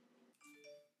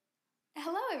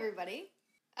Hello, everybody.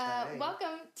 Hi.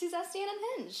 Welcome to Zesty and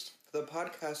Unhinged. The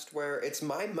podcast where it's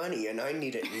my money and I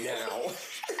need it now.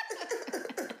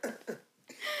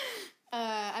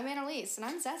 I'm Annalise, and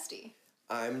I'm Zesty.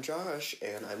 I'm Josh,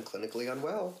 and I'm clinically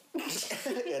unwell.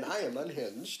 And I am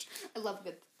unhinged. I love a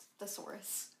good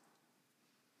thesaurus.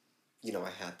 You know, I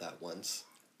had that once.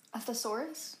 A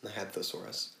thesaurus? I had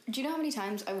thesaurus. Do you know how many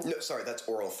times I... No, sorry, that's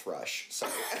oral thrush.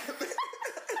 Sorry.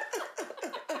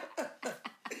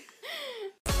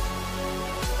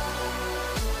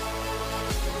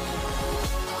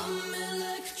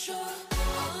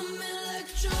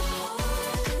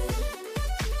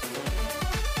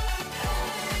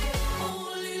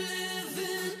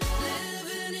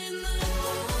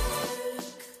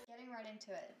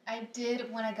 Into it. I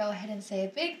did want to go ahead and say a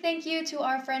big thank you to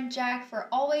our friend Jack for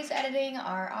always editing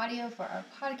our audio for our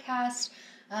podcast.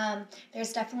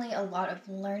 There's definitely a lot of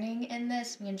learning in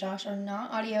this. Me and Josh are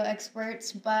not audio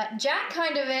experts, but Jack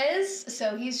kind of is,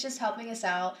 so he's just helping us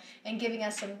out and giving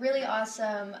us some really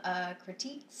awesome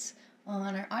critiques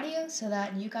on our audio so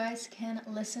that you guys can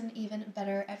listen even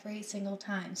better every single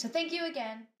time. So thank you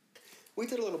again. We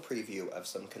did a little preview of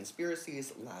some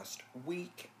conspiracies last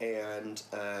week, and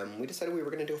we decided we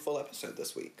were going to do a full episode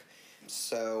this week.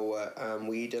 So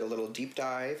we did a little deep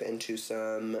dive into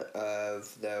some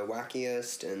of the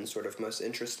wackiest and sort of most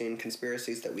interesting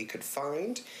conspiracies that we could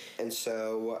find. And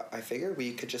so I figured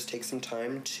we could just take some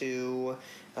time to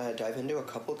dive into a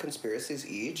couple conspiracies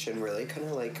each and really kind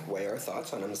of like weigh our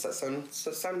thoughts on them. Does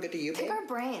that sound good to you, babe? Pick our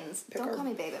brains. Don't call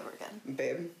me babe ever again.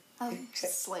 Babe? I'll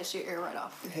just slice your ear right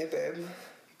off. Hey, babe.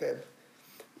 Babe.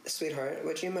 Sweetheart,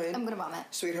 would you mind? I'm gonna vomit.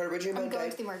 Sweetheart, would you mind? I'm going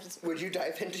to the emergency room. Would you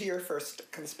dive into your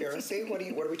first conspiracy? What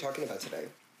are we talking about today?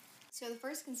 So the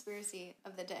first conspiracy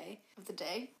of the day.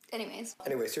 Anyways,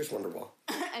 here's Wonderwall.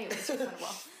 here's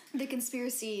Wonderwall. The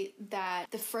conspiracy that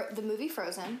the movie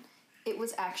Frozen, it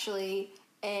was actually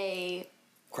a...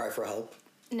 Cry for help?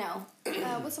 No.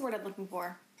 What's the word I'm looking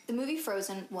for? The movie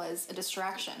Frozen was a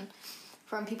distraction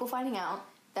from people finding out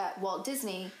that Walt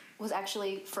Disney was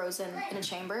actually frozen in a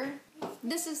chamber.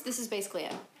 This is basically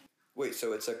it. Wait,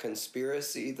 so it's a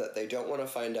conspiracy that they don't want to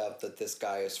find out that this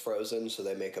guy is frozen, so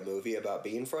they make a movie about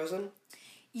being frozen?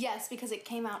 Yes, because it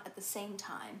came out at the same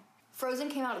time. Frozen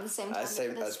came out at the same time.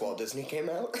 As Walt Disney came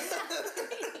out?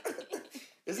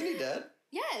 Isn't he dead?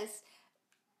 Yes.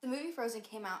 The movie Frozen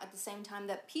came out at the same time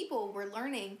that people were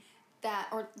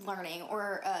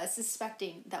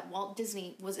suspecting that Walt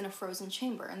Disney was in a frozen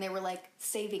chamber, and they were like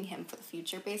saving him for the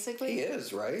future, basically. He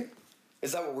is, right?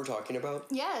 Is that what we're talking about?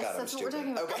 Yes, God, that's what we're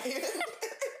talking about. Okay.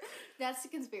 That's the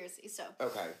conspiracy, so.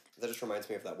 Okay. That just reminds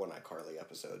me of that one iCarly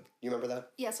episode. You remember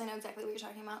that? Yes, I know exactly what you're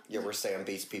talking about. Yeah, where Sam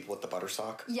beats people with the butter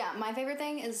sock? Yeah, my favorite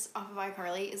thing is off of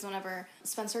iCarly is whenever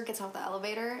Spencer gets off the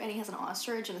elevator and he has an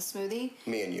ostrich and a smoothie.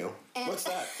 Me and you. What's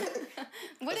that?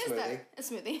 What is that? A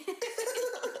smoothie.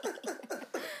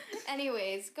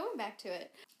 Anyways, going back to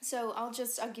it. So I'll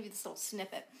give you this little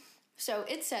snippet. So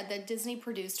it said that Disney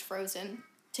produced Frozen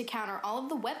to counter all of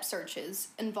the web searches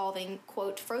involving,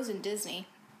 quote, Frozen Disney,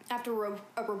 after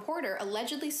a reporter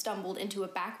allegedly stumbled into a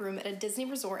back room at a Disney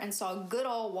resort and saw good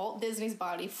old Walt Disney's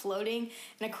body floating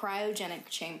in a cryogenic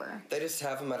chamber. They just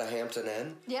have him at a Hampton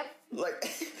Inn? Yep.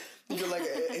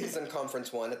 He's in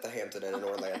Conference 1 at the Hampton Inn in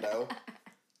Orlando.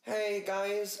 Hey,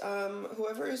 guys,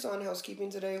 whoever is on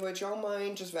housekeeping today, would y'all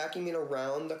mind just vacuuming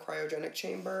around the cryogenic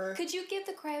chamber? Could you give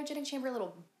the cryogenic chamber a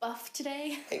little buff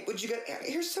today? Hey,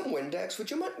 here's some Windex.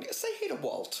 Would you mind, say hey to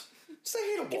Walt. Say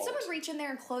hey to Walt. Can someone reach in there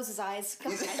and close his eyes?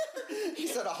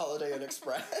 He's at a Holiday Inn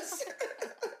Express.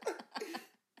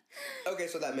 Okay,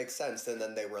 so that makes sense. And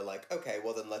then they were like, okay,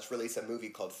 well then let's release a movie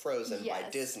called Frozen by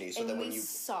Disney. So then when you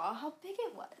saw how big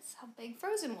it was, how big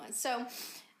Frozen was. So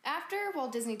after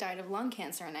Walt Disney died of lung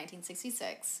cancer in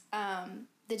 1966,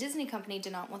 the Disney company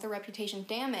did not want their reputation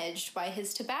damaged by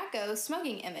his tobacco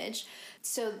smoking image,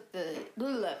 so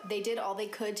they did all they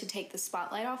could to take the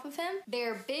spotlight off of him.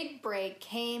 Their big break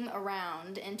came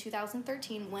around in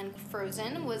 2013 when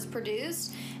Frozen was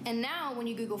produced, and now when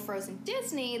you Google Frozen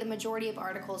Disney, the majority of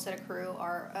articles that accrue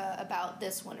are about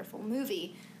this wonderful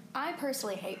movie. I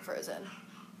personally hate Frozen.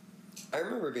 I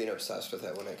remember being obsessed with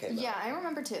it when it came out. Yeah, I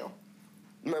remember too.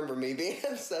 Remember me being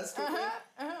obsessed with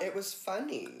it? It was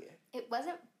funny. It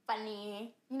wasn't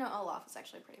funny. You know, Olaf is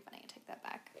actually pretty funny. I take that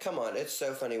back. Come on, it's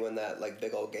so funny when that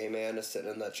big old gay man is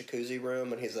sitting in that jacuzzi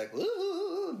room and he's like,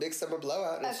 "Woo, big summer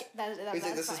blowout." And okay, he's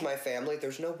like, "This is my family."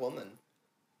 There's no woman.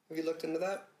 Have you looked into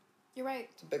that? You're right.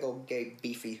 It's a big old gay,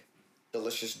 beefy,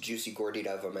 delicious, juicy gordita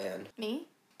of a man. Me?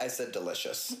 I said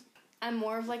delicious. I'm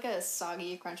more of like a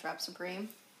soggy Crunchwrap Supreme.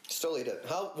 Still eat it.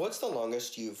 What's the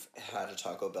longest you've had a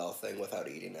Taco Bell thing without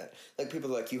eating it? Like, people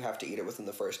are like, you have to eat it within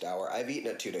the first hour. I've eaten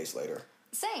it 2 days later.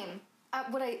 Same.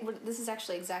 This is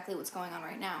actually exactly what's going on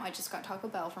right now. I just got Taco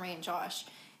Bell for me and Josh.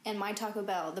 And my Taco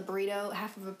Bell, the burrito,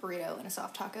 half of a burrito and a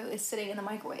soft taco, is sitting in the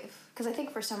microwave. Because I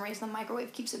think for some reason the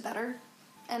microwave keeps it better.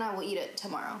 And I will eat it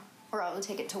tomorrow. Or I will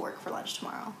take it to work for lunch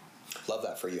tomorrow. Love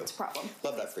that for you. It's a problem.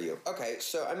 Love that for you. Okay,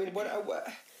 so, I mean,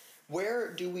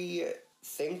 where do we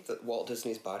think that Walt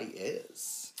Disney's body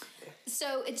is?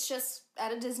 So it's just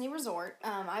at a Disney resort.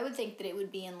 I would think that it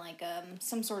would be in like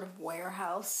some sort of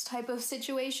warehouse type of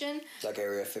situation. Like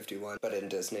Area 51, but in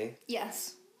Disney?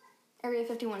 Yes. Area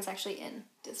 51 is actually in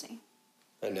Disney.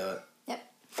 I know it.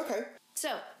 Yep. Okay.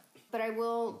 So, but I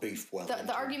will... Beef well.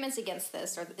 The arguments against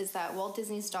this is that Walt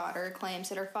Disney's daughter claims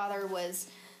that her father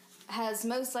has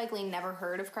most likely never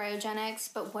heard of cryogenics,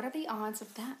 but what are the odds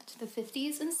of that? The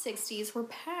 50s and 60s were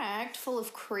packed full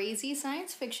of crazy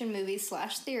science fiction movies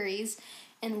 / theories,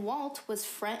 and Walt was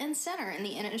front and center in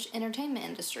the entertainment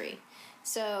industry.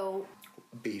 So...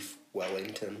 Beef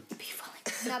Wellington. Beef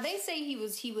Wellington. Now, they say he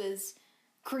was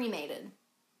cremated.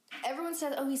 Everyone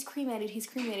says, oh, he's cremated.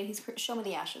 Show me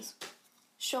the ashes.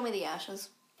 Show me the ashes.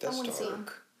 That's I want to see him.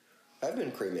 dark. I've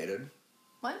been cremated.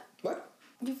 What? What?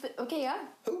 Okay, yeah.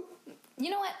 Who? You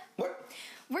know what? What?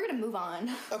 We're gonna move on.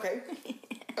 Okay.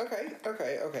 Okay.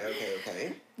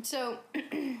 So,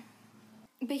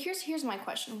 but here's my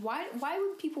question. Why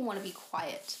would people want to be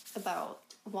quiet about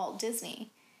Walt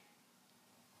Disney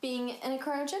being in a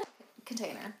cryogenic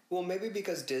container? Well, maybe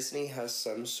because Disney has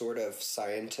some sort of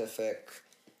scientific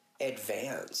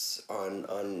advance on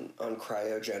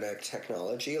cryogenic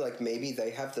technology. Like, maybe they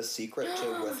have the secret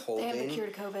to withholding... They have the cure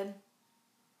to COVID.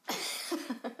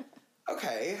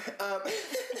 Okay.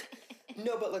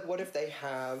 No, but, like, what if they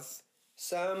have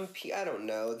some... I don't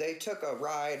know. They took a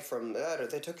ride from...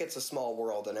 they took It's a Small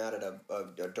World and added a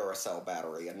Duracell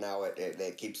battery, and now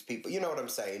it keeps people... You know what I'm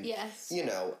saying? Yes. You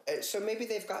know. So maybe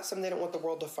they've got something they don't want the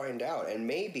world to find out. And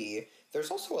maybe... There's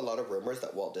also a lot of rumors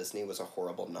that Walt Disney was a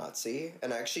horrible Nazi,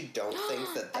 and I actually don't think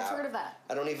that... I've heard of that.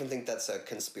 I don't even think that's a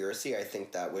conspiracy. I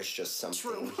think that was just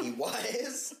something he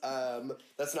was.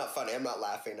 That's not funny. I'm not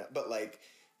laughing at, but, like,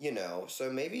 you know,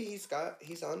 so maybe he's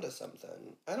onto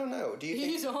something. I don't know.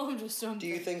 He's onto something. Do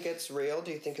you think it's real?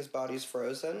 Do you think his body's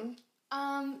frozen?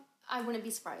 I wouldn't be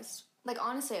surprised. Like,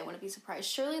 honestly, I wouldn't be surprised.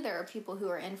 Surely there are people who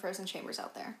are in frozen chambers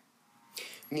out there.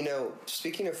 You know,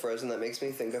 speaking of Frozen, that makes me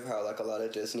think of how, like, a lot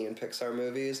of Disney and Pixar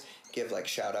movies give, like,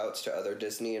 shout-outs to other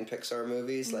Disney and Pixar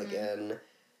movies. Mm-hmm. Like, in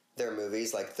their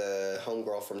movies, like, the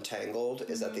homegirl from Tangled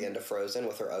is at the end of Frozen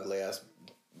with her ugly-ass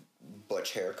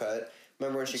butch haircut.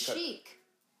 Remember when she Chic.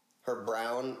 Her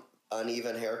brown,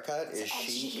 uneven haircut is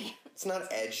chic. It's not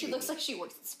edgy. She looks like she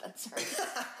works at Spencer's.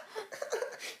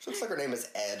 She looks like her name is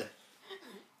Ed.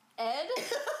 Ed?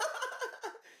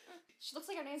 She looks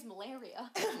like her name's Malaria.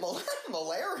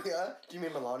 Malaria? Do you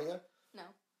mean Melania? No.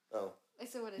 Oh. I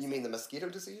said what is You mean the mosquito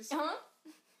disease? Uh-huh.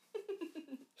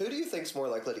 Who do you think's more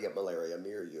likely to get malaria,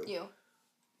 me or you? You.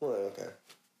 Well, okay.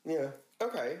 Yeah.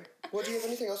 Okay. Well, do you have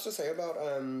anything else to say about,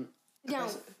 Now,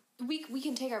 we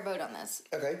can take our vote on this.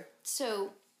 Okay.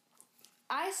 So,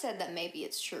 I said that maybe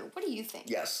it's true. What do you think?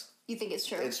 Yes. You think it's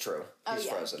true? It's true. He's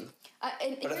frozen. But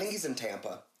I think he's in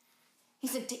Tampa.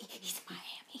 He's in Miami.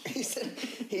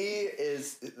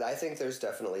 I think there's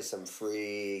definitely some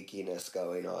freakiness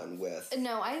going on with...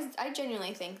 No, I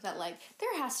genuinely think that, like,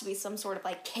 there has to be some sort of,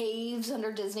 like, caves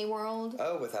under Disney World.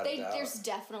 Oh, without a doubt. There's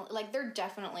definitely, like, they're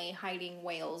definitely hiding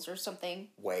whales or something.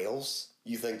 Whales?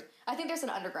 You think... I think there's an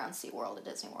underground Sea World at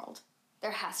Disney World. There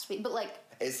has to be, but, like...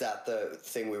 Is that the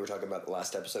thing we were talking about the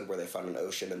last episode where they found an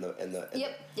ocean in the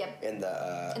Yep. In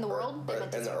the world?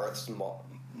 In the Earth's Mantle?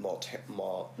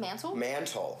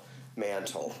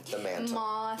 Mantle. The mantle.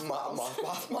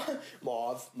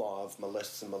 Mauve.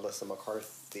 Melissa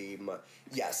McCarthy.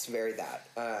 Yes, very that.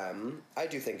 I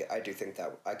do think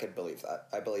that I could believe that.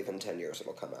 I believe in 10 years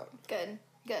it'll come out. Good.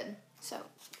 So,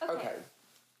 okay.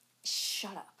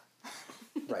 Shut up.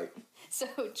 Right. So,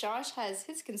 Josh has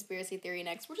his conspiracy theory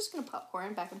next. We're just going to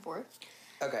popcorn back and forth.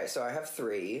 Okay, so I have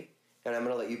 3, and I'm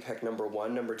going to let you pick number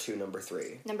 1, number 2, number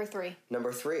 3. Number 3.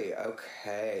 Number 3,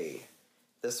 okay.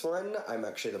 This one I'm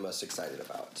actually the most excited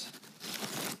about.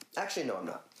 Actually, no, I'm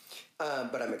not.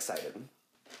 But I'm excited.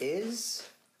 Is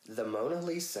the Mona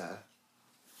Lisa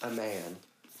a man?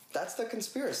 That's the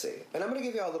conspiracy. And I'm going to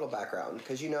give you all a little background,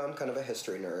 because you know I'm kind of a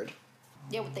history nerd.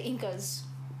 Yeah, with the Incas.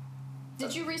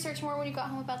 Did you research more when you got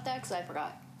home about that? Because I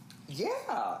forgot.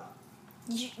 Yeah.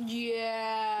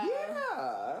 Yeah.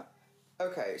 Yeah.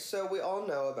 Okay, so we all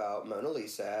know about Mona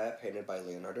Lisa, painted by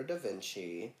Leonardo da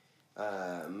Vinci.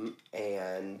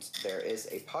 And there is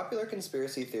a popular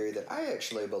conspiracy theory that I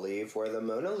actually believe where the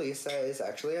Mona Lisa is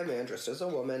actually a man dressed as a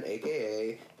woman,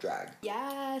 aka drag.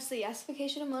 Yes, the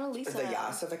yassification of Mona Lisa. The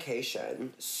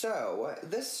yassification. So,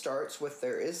 this starts with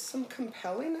there is some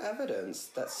compelling evidence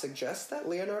that suggests that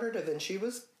Leonardo da Vinci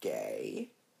was gay.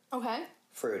 Okay.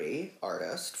 Fruity.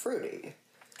 Artist. Fruity.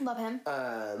 Love him.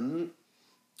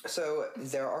 So,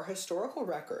 there are historical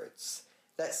records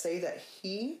that say that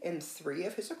he and 3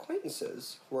 of his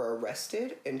acquaintances were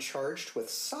arrested and charged with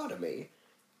sodomy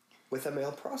with a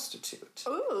male prostitute.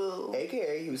 Ooh.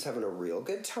 AKA, he was having a real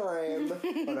good time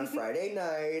on a Friday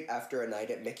night after a night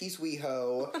at Mickey's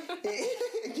WeHo.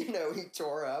 He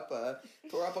tore up a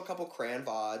couple cran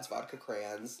vodka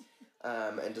crayons,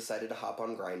 and decided to hop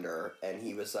on Grindr. And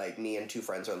he was like, "Me and 2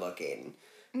 friends are looking."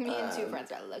 Me and 2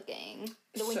 friends are looking.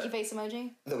 The winky face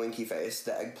emoji? The winky face,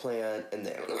 the eggplant, and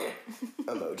the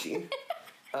emoji.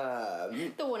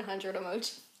 The 100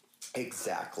 emoji.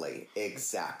 Exactly.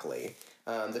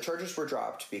 The charges were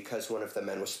dropped because one of the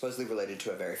men was supposedly related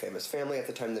to a very famous family at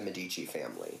the time, the Medici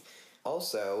family.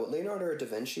 Also, Leonardo da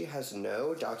Vinci has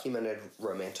no documented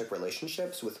romantic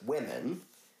relationships with women,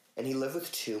 and he lived with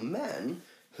 2 men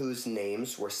whose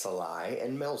names were Salai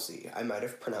and Melzi. I might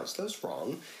have pronounced those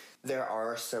wrong. There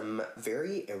are some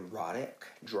very erotic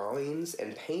drawings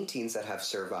and paintings that have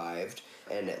survived,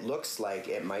 and it looks like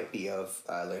it might be of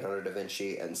Leonardo da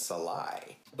Vinci and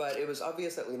Salai. But it was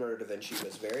obvious that Leonardo da Vinci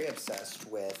was very obsessed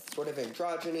with sort of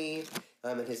androgyny,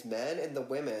 and his men and the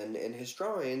women in his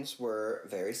drawings were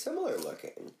very similar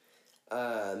looking.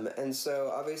 And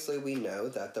so obviously we know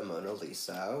that the Mona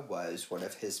Lisa was one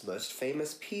of his most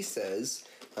famous pieces,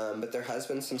 but there has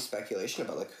been some speculation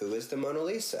about, like, who is the Mona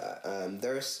Lisa?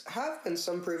 There's have been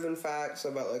some proven facts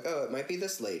about, like, oh, it might be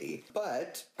this lady.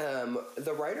 But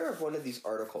the writer of one of these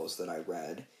articles that I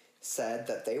read said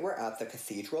that they were at the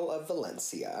Cathedral of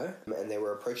Valencia, and they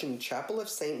were approaching the Chapel of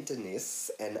St.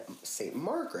 Denis and St.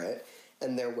 Margaret,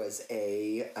 and there was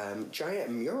a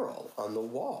giant mural on the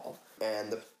wall.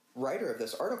 And the writer of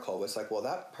this article was like, well,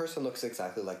 that person looks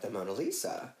exactly like the Mona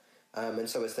Lisa. And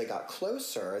so as they got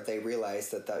closer, they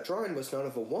realized that that drawing was not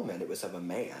of a woman, it was of a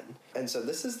man. And so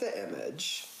this is the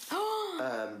image.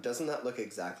 Doesn't that look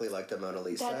exactly like the Mona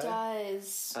Lisa? That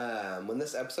does. When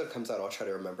this episode comes out, I'll try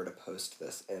to remember to post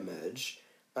this image.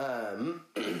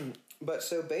 But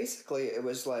so basically it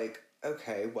was like,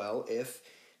 okay, well, if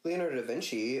Leonardo da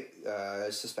Vinci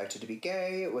is suspected to be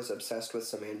gay, was obsessed with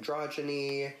some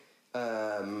androgyny,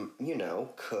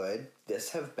 could this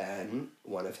have been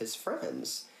one of his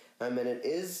friends? And it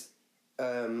is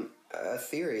a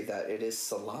theory that it is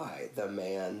Salai, the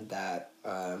man that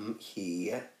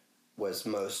he was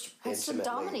most intimately...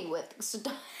 Sodomy with.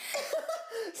 Sodomy?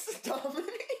 Sodomy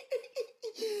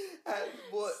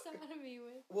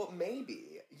with. Well,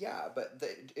 maybe, yeah, but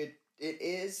it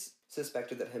is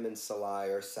suspected that him and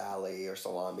Salai or Sally or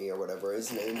Salami or whatever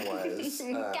his name was...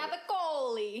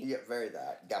 Gabicoli! Yeah, very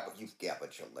that. You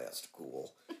gabbit your last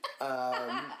cool.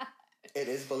 It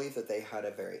is believed that they had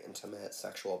a very intimate,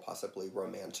 sexual, possibly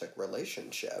romantic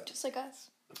relationship. Just like us.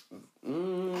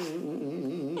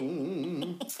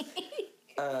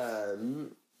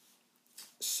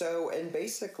 And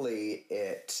basically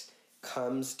it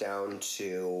comes down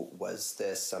to, was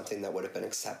this something that would have been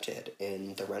accepted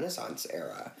in the Renaissance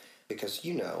era? Because,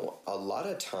 a lot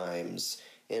of times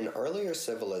in earlier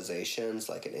civilizations,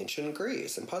 like in ancient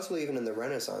Greece, and possibly even in the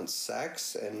Renaissance,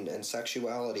 sex and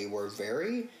sexuality were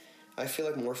very... I feel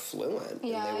like more fluent.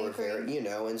 Yeah, and they were I agree.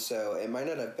 very, and so it might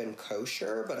not have been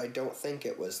kosher, but I don't think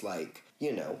it was like,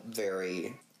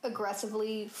 very...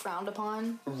 aggressively frowned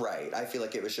upon. Right. I feel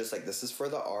like it was just like, this is for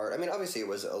the art. I mean, obviously it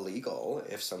was illegal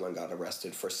if someone got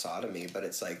arrested for sodomy, but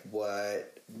it's like,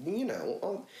 what, I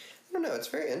don't know. It's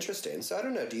very interesting. So I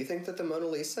don't know. Do you think that the Mona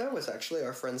Lisa was actually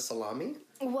our friend Salami?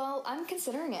 Well, I'm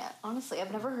considering it. Honestly,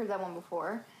 I've never heard that one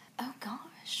before. Oh,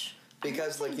 gosh.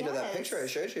 Because, like, yes. That picture I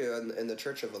showed you in the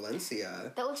Church of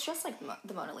Valencia. That looks just like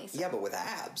the Mona Lisa. Yeah, but with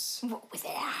abs. With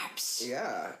abs.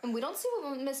 Yeah. And we don't see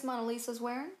what Miss Mona Lisa's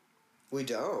wearing. We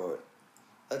don't.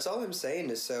 That's all I'm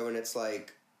saying is and it's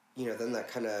like, then that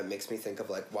kind of makes me think of,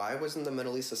 like, why wasn't the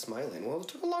Mona Lisa smiling? Well, it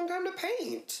took a long time to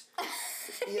paint.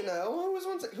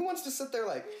 Who wants to sit there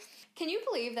like... Can you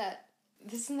believe that...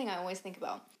 This is something I always think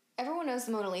about. Everyone knows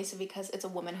the Mona Lisa because it's a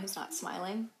woman who's not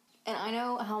smiling. And I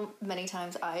know how many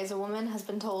times I, as a woman, have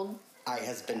been told I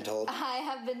have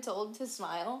been told to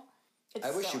smile. I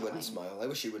wish you wouldn't smile. I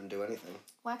wish you wouldn't do anything.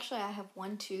 Well, actually, I have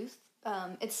one tooth.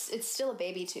 It's still a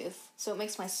baby tooth, so it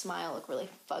makes my smile look really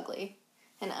fugly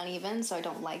and uneven, so I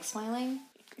don't like smiling.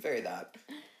 Very that.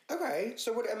 Okay,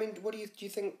 so what do you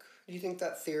think? Do you think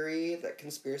that theory, that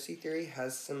conspiracy theory,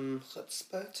 has some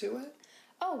chutzpah to it?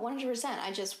 Oh,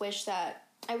 100%.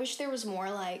 I wish there was more,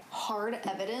 like, hard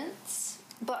evidence.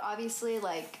 But obviously,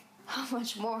 like, how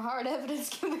much more hard evidence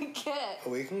can we get?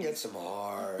 We can get some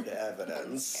hard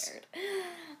evidence. I'm scared.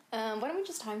 Why don't we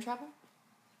just time travel?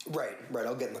 Right,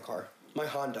 I'll get in the car. My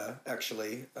Honda,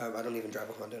 actually, I don't even drive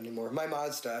a Honda anymore. My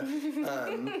Mazda,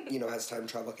 has time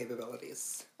travel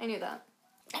capabilities. I knew that.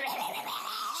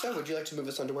 So, would you like to move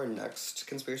us on to our next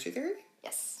conspiracy theory?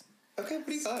 Yes. Okay, what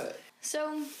do you got?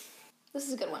 So, this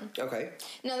is a good one. Okay.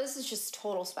 No, this is just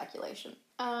total speculation.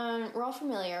 We're all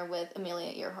familiar with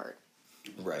Amelia Earhart.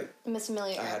 Right. Miss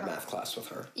Amelia Earhart. I had math class with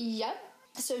her. Yep.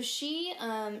 So she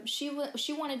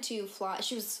wanted to fly.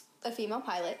 She was a female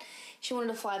pilot. She wanted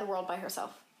to fly the world by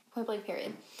herself. Point blank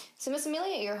period. So Miss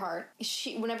Amelia Earhart,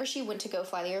 whenever she went to go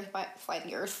fly the earth by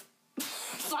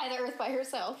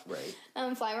herself. Right.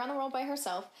 Fly around the world by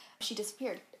herself. She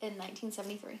disappeared in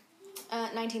 1973.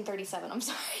 1937. I'm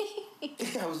sorry.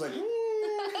 I was like,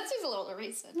 that seems a little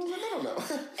recent. I was like, I don't know.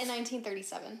 In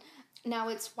 1937. Now,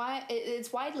 it's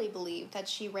widely believed that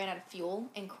she ran out of fuel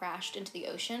and crashed into the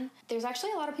ocean. There's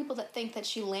actually a lot of people that think that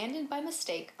she landed by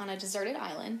mistake on a deserted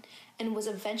island and was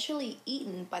eventually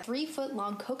eaten by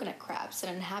 3-foot-long coconut crabs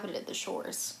that inhabited the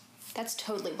shores. That's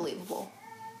totally believable.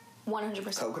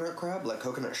 100%. Coconut crab? Like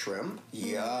coconut shrimp?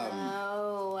 Yum.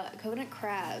 No, coconut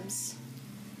crabs.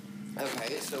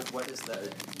 Okay, so what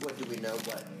do we know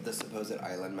what the supposed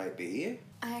island might be?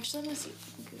 I actually want to see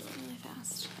Google really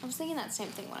fast. I was thinking that same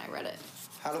thing when I read it.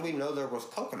 How do we know there was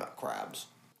coconut crabs?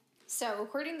 So,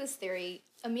 according to this theory,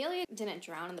 Amelia didn't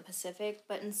drown in the Pacific,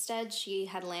 but instead she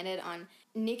had landed on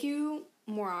Niku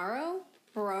Moraro?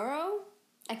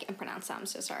 I can't pronounce that, I'm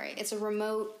so sorry. It's a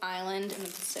remote island in the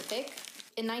Pacific.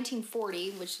 In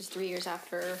 1940, which is 3 years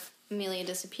after Amelia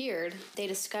disappeared, they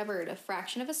discovered a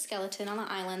fraction of a skeleton on the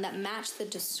island that matched the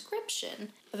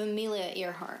description of Amelia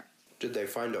Earhart. Did they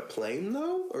find a plane,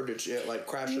 though? Or did she,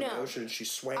 crash in the ocean and she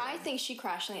swam? I think she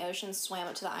crashed in the ocean, swam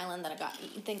up to the island,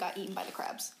 then got eaten by the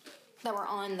crabs that were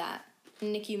on that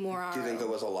Nicky Moraro. Do you think it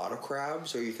was a lot of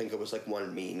crabs, or you think it was,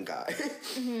 one mean guy?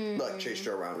 Chased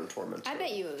her around and tormented her? I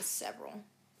bet you it was several.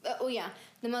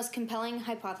 The most compelling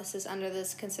hypothesis under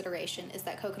this consideration is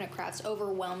that coconut crabs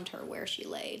overwhelmed her where she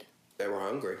laid. They were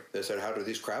hungry. They said, how do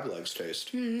these crab legs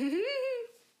taste? You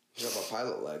have about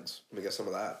pilot legs. Let me get some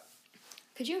of that.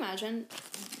 Could you imagine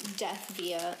death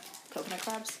via coconut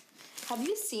crabs? Have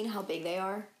you seen how big they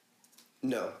are?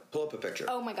 No. Pull up a picture.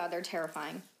 Oh my god, they're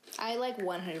terrifying. I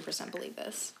 100% believe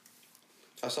this.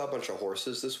 I saw a bunch of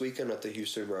horses this weekend at the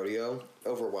Houston Rodeo.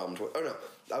 Overwhelmed with... Oh, no.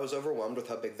 I was overwhelmed with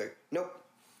how big the... Nope.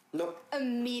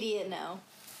 Immediate no.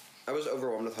 I was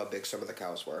overwhelmed with how big some of the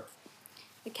cows were.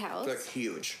 The cows?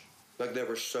 Huge. They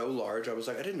were so large. I was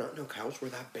like, I did not know cows were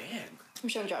that big. I'm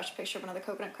showing Josh a picture of another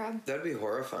coconut crab. That'd be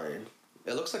horrifying.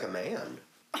 It looks like a man.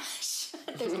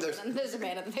 There's a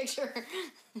man in the picture.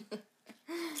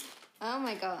 Oh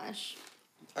my gosh.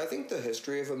 I think the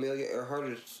history of Amelia Earhart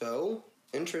is so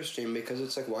interesting because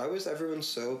it's why was everyone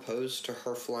so opposed to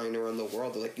her flying around the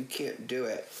world? They're like, you can't do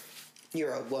it.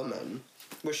 You're a woman.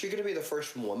 Was she going to be the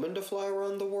first woman to fly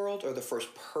around the world or the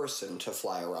first person to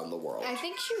fly around the world? I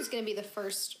think she was going to be the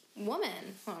first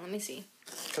woman. Hold on, let me see.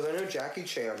 Because I know Jackie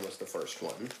Chan was the first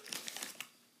one.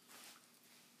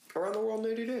 Around the world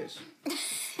in 80 days.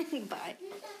 Bye.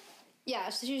 Yeah,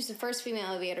 so she was the first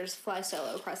female aviator to fly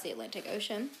solo across the Atlantic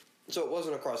Ocean. So it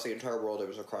wasn't across the entire world, it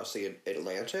was across the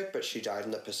Atlantic, but she died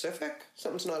in the Pacific?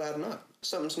 Something's not adding up.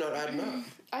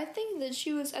 I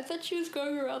thought she was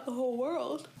going around the whole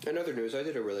world. In other news, I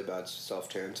did a really bad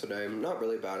self-tan today. Not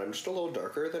really bad, I'm just a little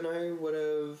darker than I would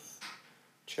have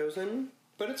chosen,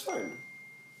 but it's fine.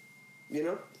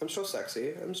 I'm still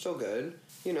sexy, I'm still good,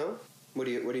 What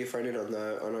are you finding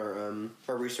on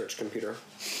our research computer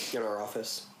in our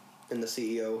office? In the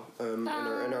CEO, in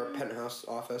our penthouse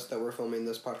office that we're filming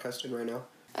this podcast in right now.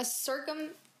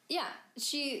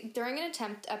 She, during an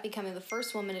attempt at becoming the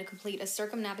first woman to complete a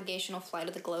circumnavigational flight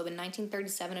of the globe in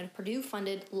 1937 in a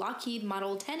Purdue-funded Lockheed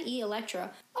Model 10E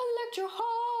Electra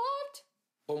Hot!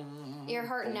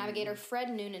 Earhart and navigator Fred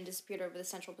Noonan disappeared over the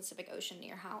Central Pacific Ocean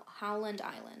near Howland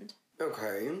Island.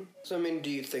 Okay. So, do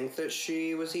you think that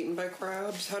she was eaten by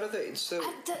crabs? How did they...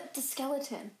 The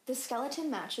skeleton. The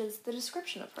skeleton matches the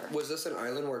description of her. Was this an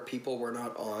island where people were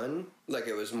not on?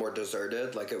 It was more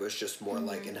deserted? It was just more,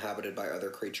 inhabited by other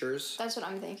creatures? That's what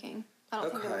I'm thinking. I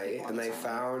don't think there were people on and they this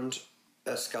island. found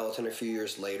a skeleton a few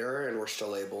years later and were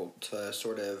still able to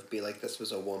sort of be this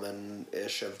was a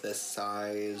woman-ish of this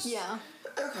size? Yeah.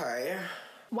 Okay.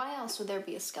 Why else would there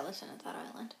be a skeleton at that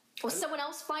island? Was someone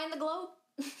else flying the globe?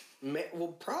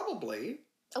 Well, probably.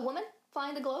 A woman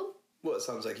flying the globe? Well, it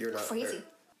sounds like you're not... Crazy.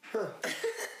 Huh.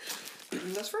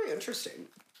 That's very interesting.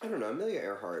 I don't know, Amelia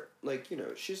Earhart, like, you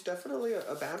know, she's definitely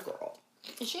a bad girl.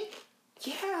 Is she?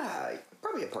 Yeah,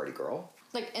 probably a party girl.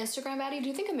 Like, Instagram baddie? Do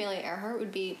you think Amelia Earhart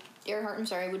would be a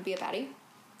baddie?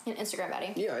 An Instagram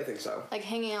baddie? Yeah, I think so. Like,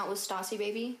 hanging out with Stassi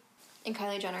Baby and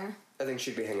Kylie Jenner? I think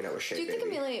she'd be hanging out with Shea Do you Baby.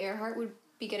 think Amelia Earhart would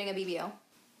be getting a BBL?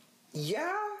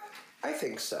 Yeah, I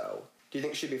think so. Do you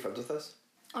think she'd be friends with us?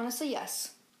 Honestly,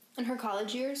 yes. In her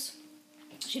college years,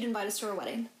 she'd invite us to her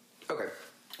wedding. Okay.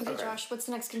 Okay, Josh, what's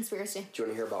the next conspiracy? Do you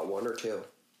want to hear about one or two?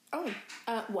 Oh,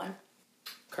 one.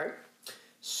 Okay.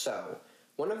 So,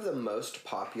 one of the most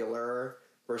popular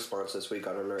responses we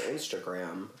got on our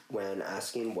Instagram when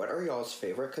asking what are y'all's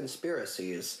favorite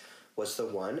conspiracies was the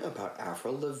one about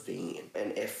Avril Lavigne.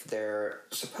 And if they're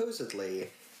supposedly,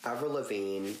 Avril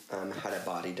Lavigne had a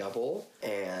body double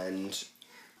and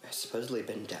has supposedly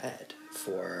been dead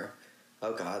for...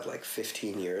 oh god, like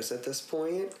 15 years at this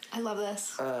point. I love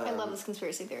this. I love this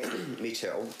conspiracy theory. Me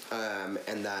too.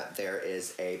 And that there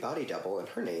is a body double and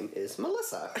her name is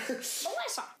Melissa.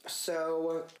 Melissa!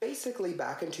 So, basically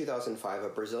back in 2005, a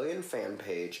Brazilian fan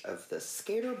page of the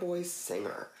Skater Boy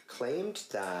singer claimed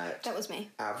that... That was me.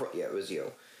 Yeah, it was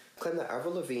you. Claimed that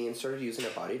Avril Lavigne started using a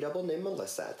body double named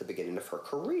Melissa at the beginning of her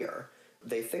career.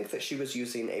 They think that she was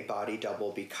using a body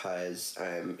double because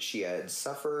she had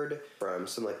suffered from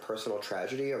some like personal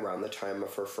tragedy around the time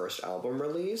of her first album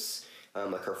release.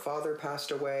 Like her father passed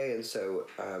away, and so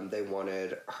they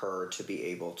wanted her to be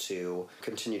able to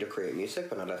continue to create music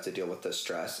but not have to deal with the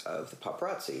stress of the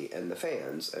paparazzi and the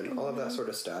fans and all of that sort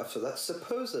of stuff. So that's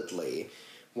supposedly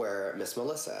where Miss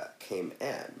Melissa came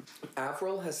in.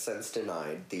 Avril has since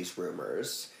denied these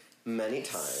rumors many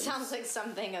times. Sounds like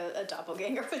something a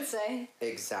doppelganger would say.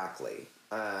 Exactly.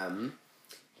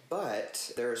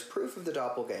 But there's proof of the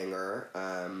doppelganger,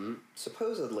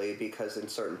 supposedly because in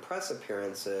certain press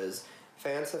appearances,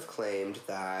 fans have claimed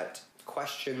that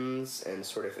questions and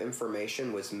sort of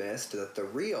information was missed that the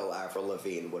real Avril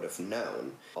Lavigne would have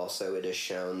known. Also, it is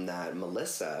shown that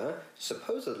Melissa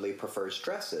supposedly prefers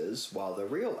dresses, while the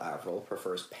real Avril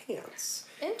prefers pants.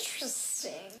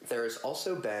 Interesting. There's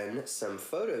also been some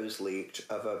photos leaked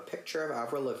of a picture of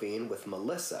Avril Lavigne with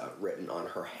Melissa written on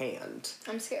her hand.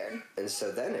 I'm scared. And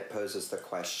so then it poses the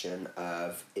question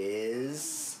of,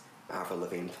 is Avril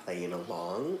Lavigne playing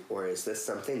along, or is this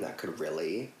something that could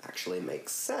really actually make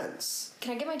sense?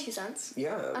 Can I get my 2 cents?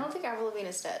 Yeah. I don't think Avril Lavigne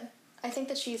is dead. I think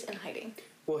that she's in hiding.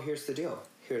 Well, here's the deal.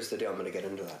 I'm going to get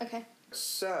into that. Okay.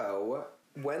 So,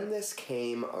 when this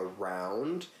came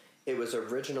around, it was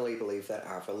originally believed that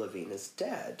Avril Lavigne is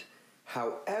dead.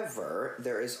 However,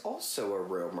 there is also a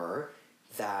rumor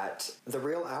that the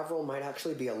real Avril might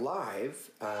actually be alive,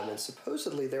 and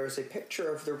supposedly there is a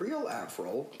picture of the real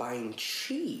Avril buying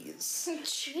cheese.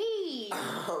 Cheese?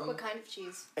 What kind of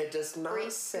cheese? It does not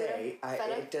Grease, say.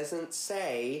 It doesn't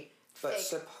say, but Fake.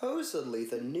 supposedly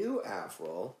the new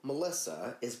Avril,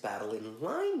 Melissa, is battling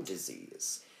Lyme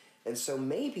disease. And so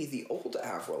maybe the old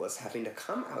Avril is having to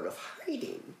come out of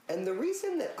hiding. And the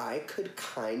reason that I could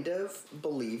kind of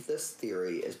believe this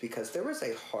theory is because there was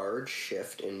a hard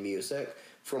shift in music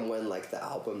from when, like, the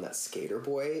album that Skater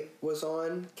Boy was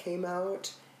on came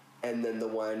out, and then the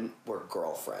one where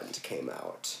Girlfriend came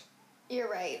out. You're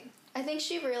right. I think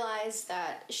she realized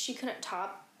that she couldn't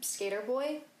top Skater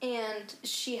Boy, and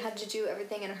she had to do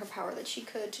everything in her power that she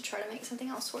could to try to make something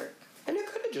else work. And it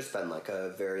could have just been, like, a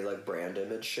very, like, brand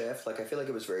image shift. Like, I feel like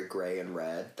it was very gray and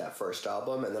red, that first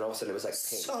album, and then all of a sudden it was, like,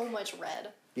 pink. So much red.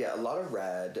 Yeah, a lot of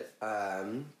red.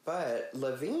 But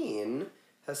Lavigne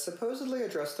has supposedly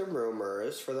addressed the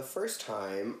rumors for the first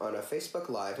time on a Facebook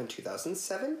Live in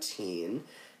 2017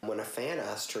 when a fan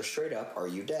asked her straight up, "Are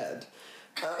you dead?"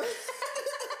 That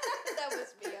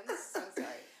was me. I'm so sorry.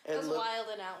 I was wild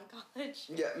and out in college.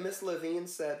 Yeah, Miss Lavigne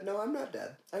said, "No, I'm not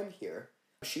dead. I'm here."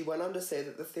 She went on to say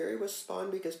that the theory was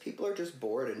spawned because people are just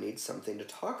bored and need something to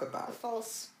talk about.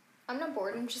 False. I'm not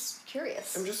bored. I'm just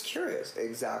curious. I'm just curious.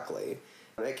 Exactly.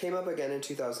 It came up again in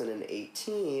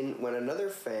 2018 when another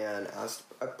fan asked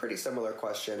a pretty similar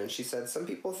question, and she said, "Some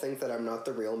people think that I'm not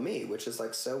the real me," which is,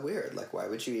 like, so weird. Like, why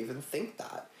would you even think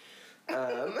that?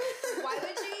 Why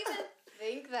would you even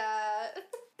think that?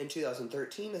 In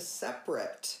 2013, a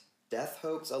separate death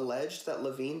hoax alleged that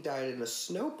Lavigne died in a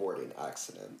snowboarding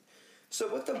accident. So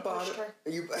what the bottom...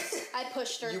 I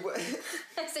pushed her.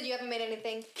 I said, "You haven't made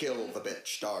anything." Kill the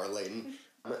bitch, darling.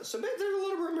 So there's a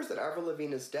lot of rumors that Avril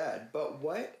Lavigne is dead, but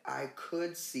what I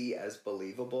could see as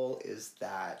believable is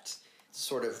that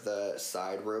sort of the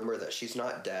side rumor that she's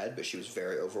not dead, but she was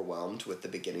very overwhelmed with the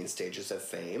beginning stages of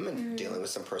fame and dealing with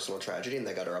some personal tragedy, and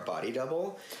they got her a body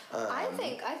double.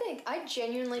 I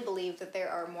genuinely believe that there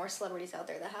are more celebrities out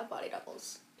there that have body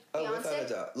doubles. Oh, without a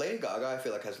doubt. Lady Gaga, I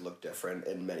feel like, has looked different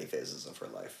in many phases of her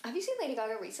life. Have you seen Lady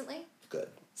Gaga recently? Good.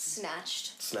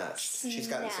 Snatched. She's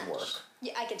gotten some work.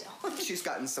 Yeah, I can tell. She's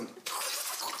gotten some...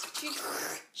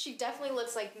 She definitely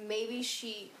looks like maybe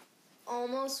she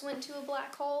almost went to a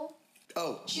black hole.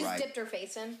 Oh, She's dipped her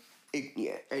face in.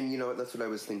 Yeah, and you know what? That's what I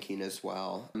was thinking as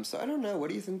well. So I don't know. What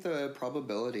do you think the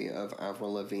probability of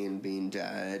Avril Lavigne being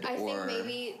dead? I think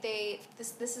maybe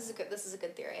this is a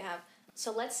good theory I have.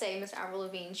 So let's say Miss Avril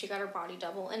Lavigne, she got her body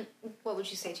double, and what would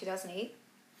you say, 2008?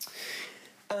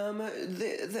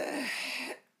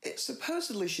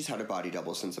 Supposedly she's had a body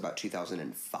double since about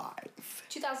 2005.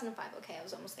 2005. Okay, I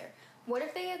was almost there. What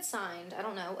if they had signed, I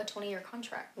don't know, a 20-year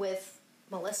contract with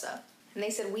Melissa? And they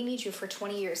said, we need you for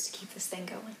 20 years to keep this thing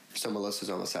going. So Melissa's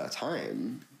almost out of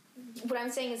time. What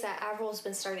I'm saying is that Avril's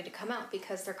been starting to come out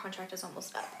because their contract is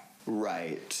almost up.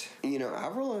 Right. You know,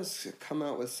 Avril has come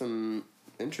out with some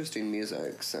interesting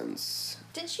music since...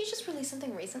 Didn't she just release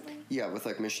something recently? Yeah, with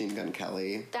like Machine Gun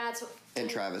Kelly. And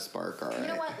Travis Barker. You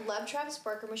know what? Love Travis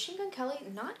Barker. Machine Gun Kelly,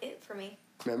 not it for me.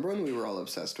 Remember when we were all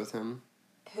obsessed with him?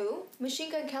 Who?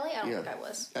 Machine Gun Kelly? I don't think I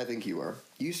was. I think you were.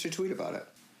 You used to tweet about it.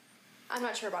 I'm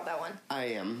not sure about that one. I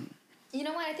am. You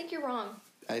know what? I think you're wrong.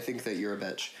 I think that you're a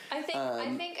bitch. I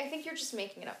think you're just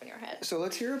making it up in your head. So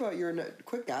let's hear about your...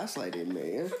 Quit gaslighting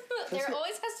me. There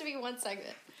always has to be one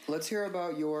segment. Let's hear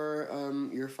about your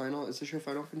final... Is this your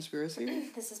final conspiracy?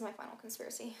 This is my final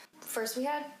conspiracy. First we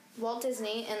had Walt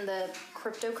Disney and the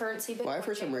cryptocurrency Bitcoin. Why,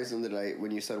 for some reason,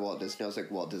 when you said Walt Disney, I was like,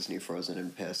 Walt Disney frozen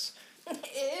in piss.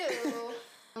 Ew.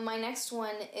 My next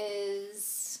one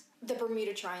is the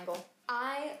Bermuda Triangle.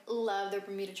 I love the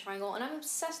Bermuda Triangle, and I'm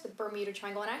obsessed with the Bermuda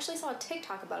Triangle, and I actually saw a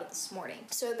TikTok about it this morning.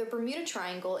 So the Bermuda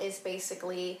Triangle is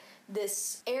basically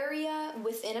this area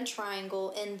within a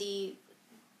triangle in the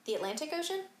Atlantic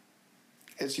Ocean.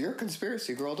 It's your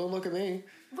conspiracy, girl. Don't look at me.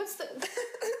 What's the...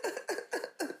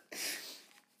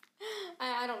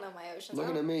 I don't know my oceans.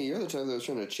 Looking at me, you're the type that was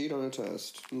trying to cheat on a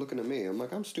test. Looking at me, I'm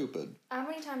like, I'm stupid. How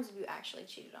many times have you actually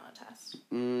cheated on a test?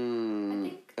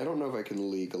 I don't know if I can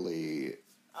legally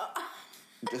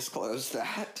disclose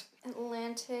that.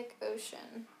 Atlantic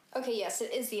Ocean. Okay, yes,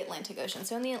 it is the Atlantic Ocean.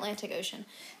 So in the Atlantic Ocean.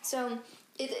 So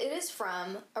it is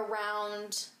from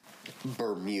around...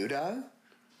 Bermuda?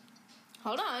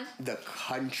 Hold on. The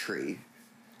country.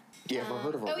 You ever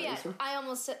heard of a razor? Yeah, I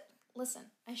almost said... Listen,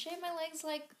 I shaved my legs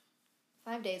like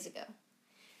 5 days ago.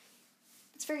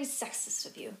 It's very sexist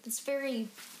of you. It's very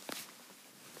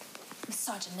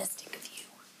misogynistic of you.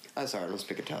 I'm sorry, I don't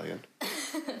speak Italian.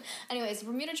 Anyways, the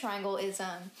Bermuda Triangle is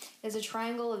a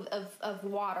triangle of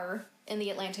water in the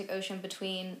Atlantic Ocean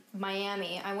between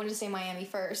Miami. I wanted to say Miami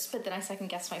first, but then I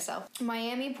second-guessed myself.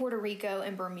 Miami, Puerto Rico,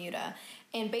 and Bermuda.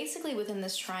 And basically within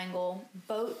this triangle,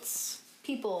 boats,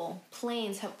 people,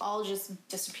 planes have all just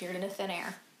disappeared into thin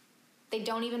air. They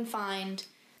don't even find...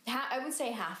 I would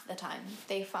say half the time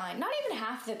they find... Not even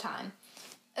half the time.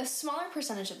 A smaller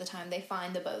percentage of the time they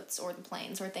find the boats or the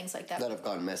planes or things like that. That have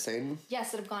gone missing?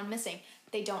 Yes, that have gone missing.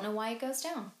 They don't know why it goes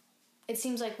down. It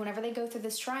seems like whenever they go through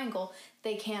this triangle,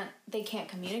 they can't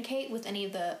communicate with any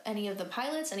of the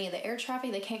pilots, any of the air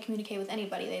traffic. They can't communicate with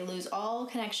anybody. They lose all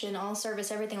connection, all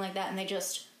service, everything like that, and they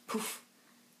just poof,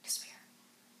 disappear.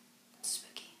 It's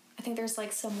spooky. I think there's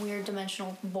like some weird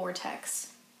dimensional vortex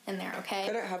in there, okay?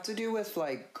 Could it have to do with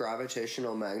like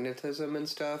gravitational magnetism and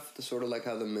stuff? The sort of like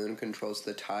how the moon controls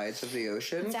the tides of the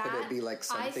ocean? Could it be like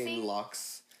something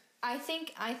locks? I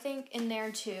think in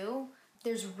there too,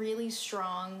 there's really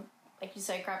strong, like you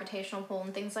said, gravitational pull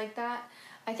and things like that.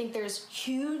 I think there's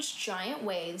huge giant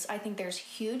waves. I think there's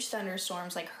huge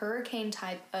thunderstorms, like hurricane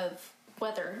type of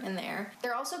weather in there.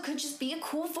 There also could just be a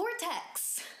cool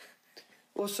vortex.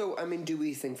 Well, so, I mean, do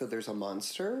we think that there's a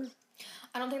monster?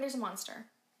 I don't think there's a monster.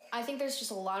 I think there's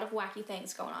just a lot of wacky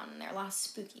things going on in there. A lot of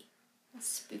spooky.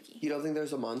 Spooky. You don't think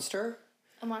there's a monster?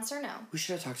 A monster? No. We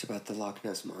should have talked about the Loch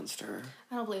Ness Monster.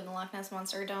 I don't believe in the Loch Ness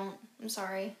Monster. I'm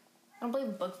sorry. I don't believe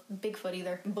in Bigfoot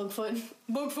either. Bigfoot.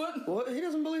 Well, he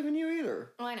doesn't believe in you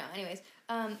either. Oh, I know. Anyways,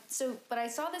 but I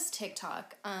saw this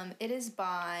TikTok. It is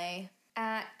by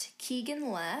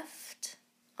 @KeeganLeft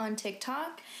on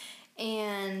TikTok,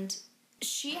 and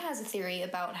she has a theory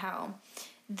about how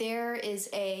there is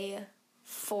a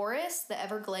forest, the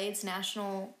Everglades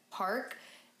National Park,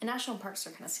 and national parks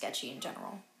are kind of sketchy in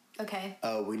general. Okay.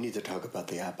 Oh, we need to talk about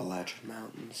the Appalachian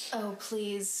Mountains. Oh,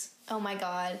 please. Oh my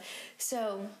God.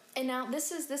 So, and now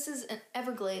this is an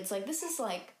Everglades. Like, this is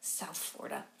like South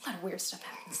Florida. A lot of weird stuff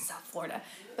happens in South Florida.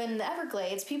 But in the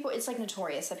Everglades, it's like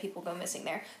notorious that people go missing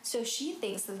there. So she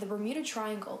thinks that the Bermuda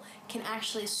Triangle can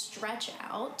actually stretch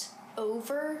out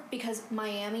over, because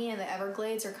Miami and the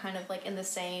Everglades are kind of like in the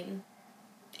same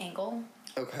angle.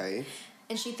 Okay.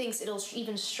 And she thinks it'll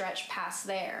even stretch past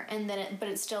there, and then but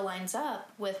it still lines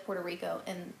up with Puerto Rico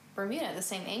and Bermuda, the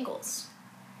same angles.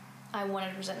 I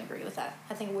 100% agree with that.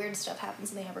 I think weird stuff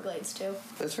happens in the Everglades, too.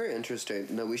 That's very interesting.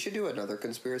 No, we should do another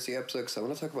conspiracy episode, because I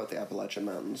want to talk about the Appalachian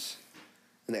Mountains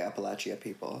and the Appalachia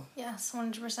people. Yes,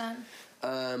 100%.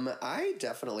 I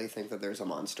definitely think that there's a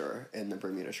monster in the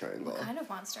Bermuda Triangle. What kind of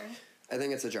monster? I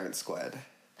think it's a giant squid.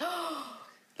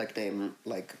 Named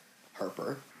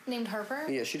Harper. Named Harper?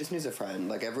 Yeah, she just needs a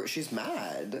friend. She's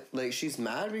mad. She's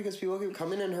mad because people keep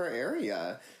coming in her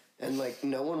area. And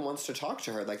no one wants to talk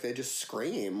to her. They just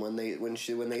scream when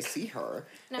they see her.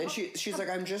 Now, and she's like,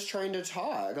 I'm just trying to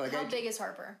talk. How big is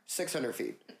Harper? 600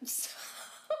 feet.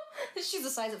 She's the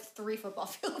size of 3 football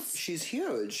fields. She's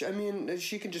huge. I mean,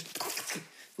 she can just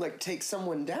take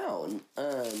someone down.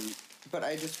 But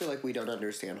I just feel like we don't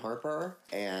understand Harper.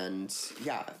 And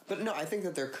yeah. But no, I think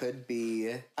that there could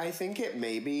be. I think it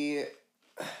may be.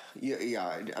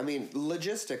 Yeah, I mean,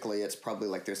 logistically, it's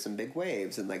probably there's some big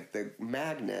waves, and the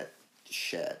magnet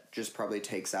shit just probably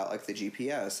takes out the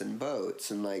GPS and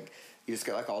boats, and you just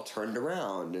get all turned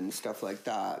around and stuff like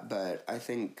that. But I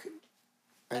think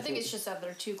it's just that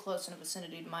they're too close in a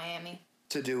vicinity to Miami.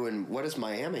 What does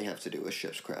Miami have to do with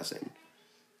ships crossing?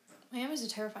 Miami's a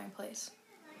terrifying place.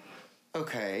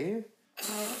 Okay.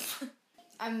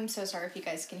 I'm so sorry if you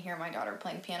guys can hear my daughter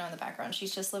playing piano in the background.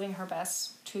 She's just living her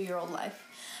best 2-year-old life.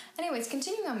 Anyways,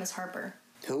 continuing on Miss Harper.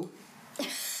 Who?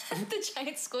 The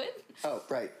giant squid? Oh,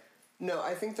 right. No,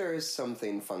 I think there is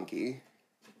something funky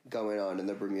going on in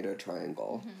the Bermuda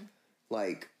Triangle.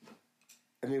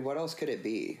 Mm-hmm. What else could it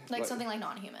be? Something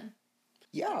non-human.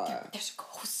 Yeah. There's a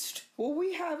ghost. Well,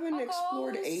 we haven't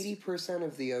explored 80%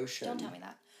 of the ocean. Don't tell me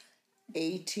that.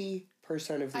 80%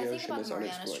 of the ocean is unexplored. I think about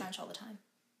Mariana's Trench all the time.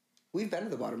 We've been to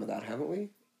the bottom of that, haven't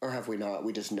we? Or have we not?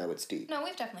 We just know it's deep. No,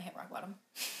 we've definitely hit rock bottom.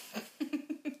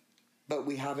 But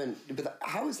we haven't... But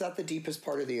how is that the deepest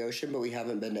part of the ocean, but we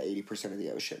haven't been to 80% of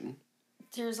the ocean?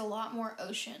 There's a lot more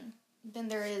ocean than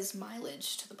there is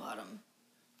mileage to the bottom.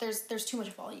 There's too much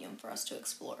volume for us to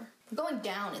explore. Going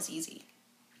down is easy.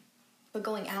 But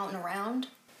going out and around...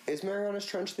 Is Mariana's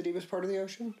Trench the deepest part of the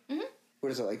ocean? Mm-hmm.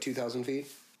 What is it, 2,000 feet?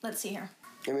 Let's see here.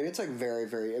 It's very,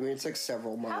 very... it's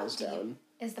several miles down.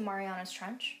 Is the Marianas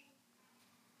Trench?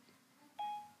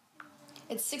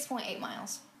 It's 6.8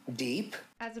 miles. Deep?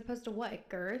 As opposed to what,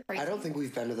 girth? I don't think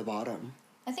we've been to the bottom.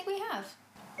 I think we have.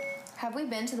 Have we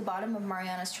been to the bottom of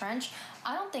Marianas Trench?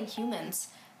 I don't think humans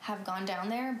have gone down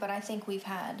there, but I think we've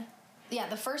had... Yeah,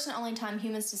 the first and only time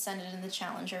humans descended in the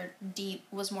Challenger deep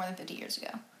was more than 50 years ago.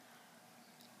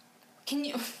 Can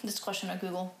you... This question on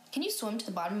Google. Can you swim to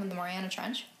the bottom of the Mariana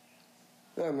Trench?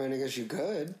 I guess you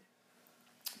could.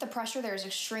 The pressure there is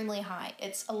extremely high.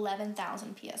 It's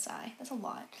 11,000 psi. That's a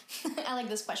lot. I like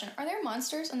this question. Are there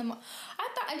monsters in the...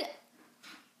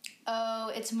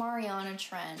 Oh, it's Mariana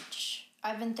Trench.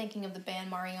 I've been thinking of the band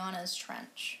Mariana's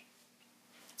Trench.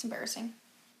 It's embarrassing.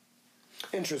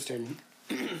 Interesting.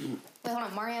 Wait, hold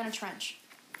on. Mariana Trench.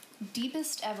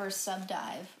 Deepest ever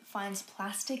subdive finds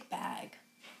plastic bag.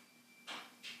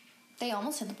 They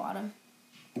almost hit the bottom.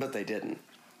 But they didn't.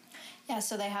 Yeah,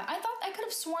 so they have... I could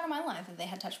have sworn in my life that they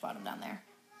had touched bottom down there.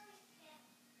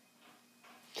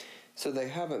 So they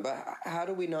haven't, but how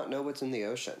do we not know what's in the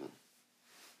ocean?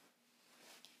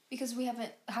 Because we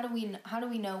haven't... How do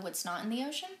we know what's not in the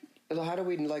ocean? How do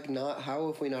we, how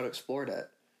have we not explored it?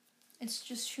 It's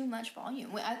just too much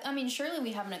volume. Surely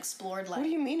we haven't explored, What do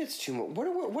you mean it's too much?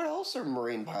 What else are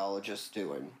marine biologists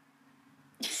doing?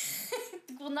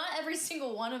 Well, not every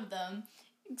single one of them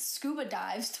scuba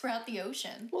dives throughout the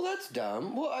ocean. Well, that's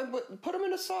dumb. Well, put them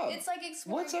in a sub. It's like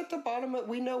exploring... What's at the bottom of...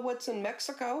 We know what's in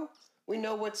Mexico. We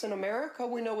know what's in America.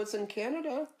 We know what's in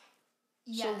Canada.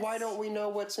 Yes. So why don't we know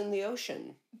what's in the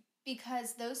ocean?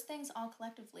 Because those things all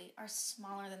collectively are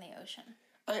smaller than the ocean.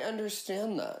 I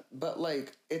understand that. But,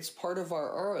 it's part of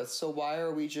our Earth. So why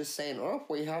are we just saying, oh,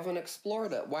 we haven't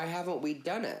explored it? Why haven't we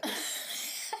done it?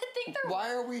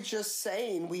 Why are we just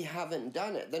saying we haven't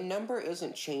done it? The number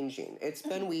isn't changing. It's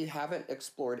been we haven't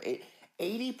explored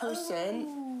 80%.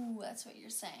 Oh, that's what you're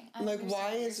saying.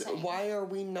 Why are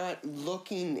we not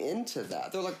looking into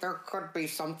that? They're there could be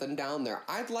something down there.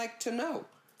 I'd like to know.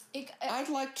 I'd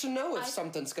like to know if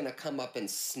something's going to come up and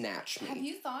snatch me. Have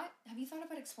you thought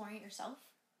about exploring it yourself?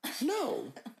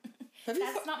 No.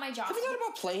 That's not my job. Have you thought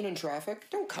about playing in traffic?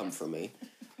 Don't come for me.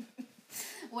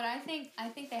 What I think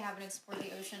they haven't explored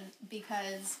the ocean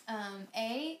because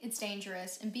A, it's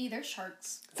dangerous, and B, there's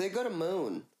sharks. They go to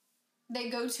moon. They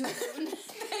go to moon.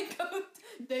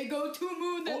 they go to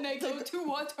moon, then they go to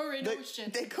water and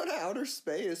ocean. They go to outer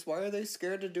space. Why are they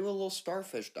scared to do a little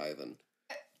starfish diving?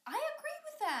 I agree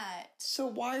with that. So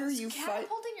why are you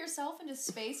catapulting yourself into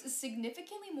space is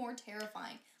significantly more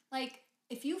terrifying. Like,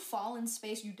 if you fall in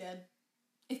space, you're dead.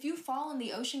 If you fall in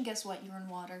the ocean, guess what? You're in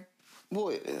water.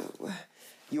 Well,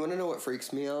 you want to know what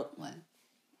freaks me out? What?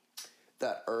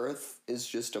 That Earth is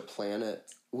just a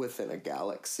planet within a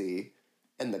galaxy,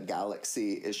 and the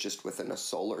galaxy is just within a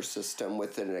solar system,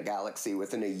 within a galaxy,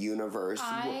 within a universe.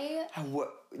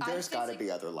 There's got to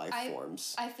be other life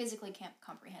forms. I physically can't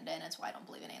comprehend it, and that's why I don't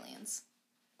believe in aliens.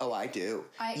 Oh, I do.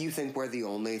 You think we're the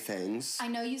only things? I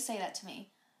know you say that to me,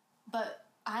 but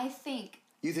I think...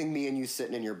 You think me and you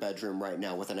sitting in your bedroom right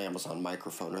now with an Amazon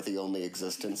microphone are the only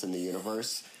existence in the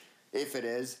universe? If it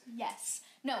is? Yes.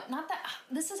 No, not that...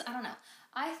 I don't know.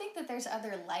 I think that there's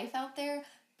other life out there,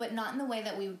 but not in the way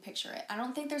that we would picture it. I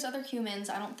don't think there's other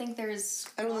humans. I don't think there's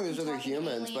other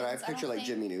humans, aliens. But I picture like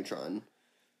Jimmy Neutron.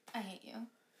 I hate you.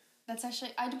 That's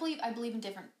actually... I believe in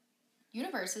different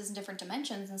universes and different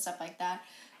dimensions and stuff like that.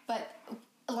 But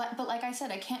like I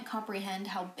said, I can't comprehend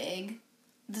how big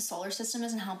the solar system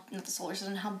is and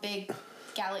how big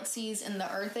galaxies and the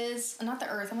Earth is. Not the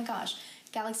Earth, oh my gosh.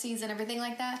 Galaxies and everything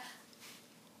like that.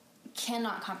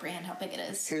 Cannot comprehend how big it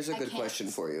is. Here's a good question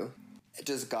for you.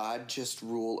 Does God just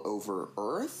rule over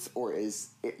Earth? Or is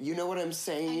it, you know what I'm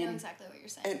saying? I know exactly what you're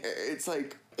saying. And it's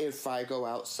like, if I go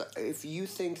outside, if you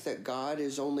think that God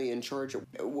is only in charge of,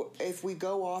 if we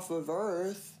go off of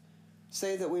Earth,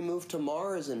 say that we move to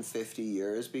Mars in 50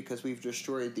 years because we've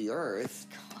destroyed the Earth,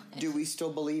 do we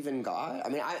still believe in God? I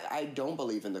mean, I don't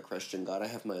believe in the Christian God. I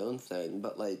have my own thing,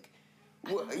 but like,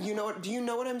 you know, do you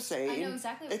know what I'm saying? I know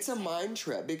exactly what you're saying. It's a mind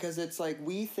trip because it's like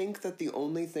we think that the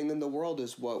only thing in the world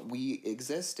is what we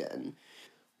exist in.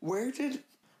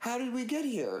 How did we get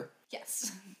here?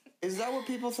 Yes. Is that what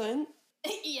people think?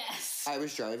 Yes. I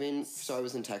was driving, so I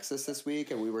was in Texas this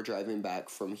week, and we were driving back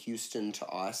from Houston to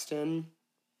Austin,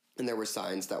 and there were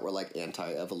signs that were like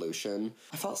anti-evolution.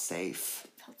 I felt safe.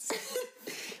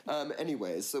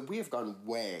 Anyways, so we have gone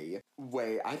way,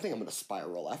 I think I'm going to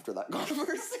spiral after that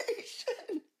conversation.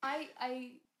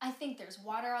 I think there's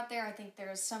water out there. I think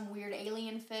there's some weird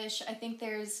alien fish.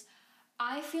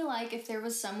 I feel like if there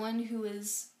was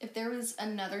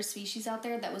another species out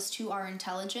there that was to our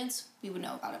intelligence, we would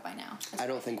know about it by now. I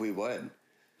don't think we would.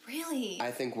 Really?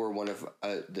 I think we're one of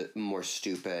the more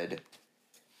stupid.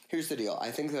 Here's the deal.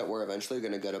 I think that we're eventually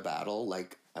going to go to battle,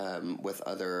 like, with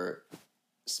other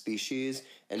species,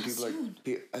 and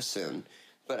soon.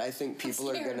 But I think people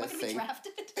are going to think...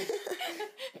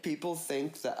 People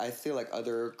think that... I feel like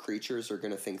other creatures are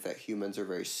going to think that humans are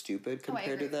very stupid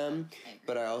compared to them.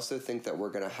 But I also think that we're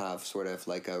going to have sort of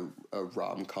like a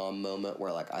rom-com moment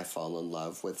where like I fall in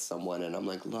love with someone and I'm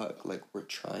like, look, like we're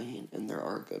trying and there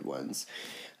are good ones.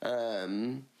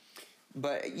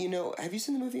 But, you know, have you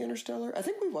seen the movie Interstellar? I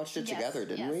think we watched it together,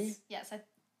 didn't we? Yes, I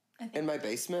think in my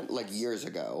basement, like years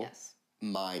ago. Yes.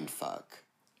 Mind fuck.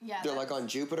 Yeah. They're like on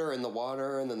Jupiter in the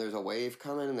water, and then there's a wave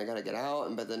coming, and they gotta get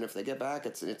out, but then if they get back,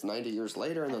 it's 90 years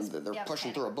later, and then they're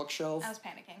pushing through a bookshelf. I was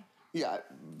panicking. Yeah,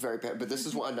 but this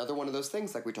is another one of those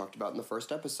things, like we talked about in the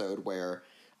first episode, where,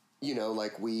 you know,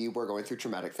 like we were going through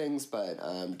traumatic things, but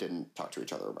didn't talk to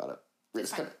each other about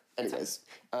it. Anyways,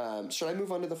 should I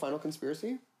move on to the final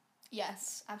conspiracy?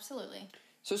 Yes, absolutely.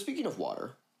 So speaking of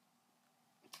water,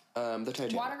 the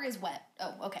Titanic. Water is wet.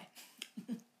 Oh, okay.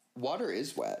 Water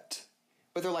is wet.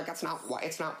 But they're like, it's not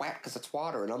wet because it's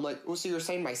water. And I'm like, oh, so you're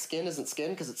saying my skin isn't skin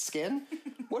because it's skin?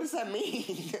 What does that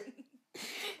mean?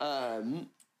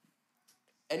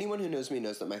 Anyone who knows me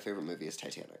knows that my favorite movie is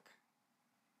Titanic.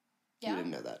 Yeah. You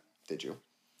didn't know that, did you?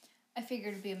 I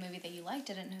figured it'd be a movie that you liked.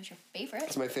 I didn't know it was your favorite.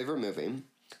 It's my favorite movie.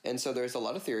 And so there's a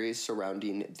lot of theories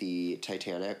surrounding the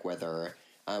Titanic, whether...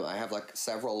 I have like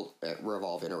several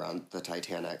revolving around the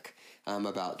Titanic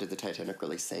about did the Titanic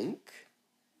really sink?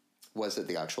 Was it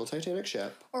the actual Titanic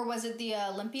ship? Or was it the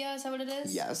Olympia? Is that what it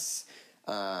is? Yes.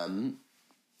 Or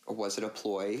was it a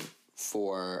ploy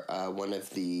for one of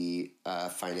the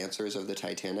financiers of the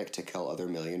Titanic to kill other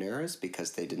millionaires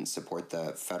because they didn't support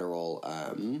the Federal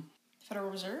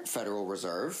Reserve? Federal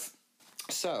Reserve.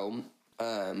 So...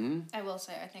 I will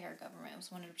say, I think our government was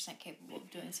 100% capable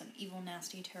of doing some evil,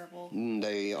 nasty, terrible...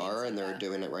 They are, and they're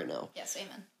doing it right now. Yes,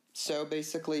 amen. So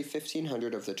basically,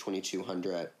 1,500 of the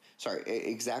 2,200...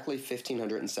 exactly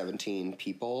 1,517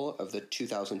 people of the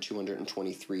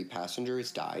 2,223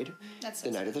 passengers died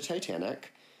the night of the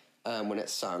Titanic. When it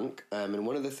sunk. And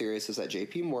one of the theories is that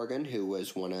J.P. Morgan, who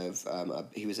was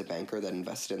he was a banker that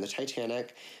invested in the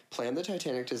Titanic, planned the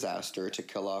Titanic disaster to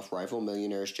kill off rival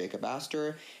millionaires Jacob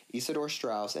Astor, Isidor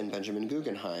Straus, and Benjamin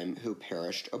Guggenheim, who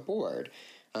perished aboard.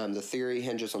 The theory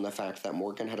hinges on the fact that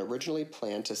Morgan had originally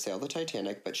planned to sail on the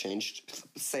Titanic, but changed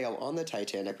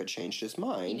his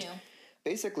mind.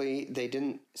 Basically, they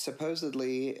didn't,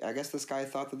 supposedly, I guess this guy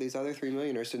thought that these other three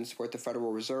millionaires didn't support the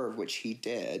Federal Reserve, which he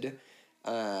did.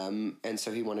 And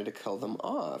so he wanted to kill them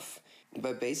off.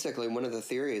 But basically, one of the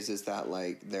theories is that,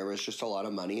 like, there was just a lot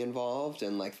of money involved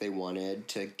and, like, they wanted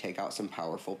to take out some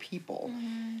powerful people.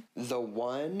 Mm-hmm. The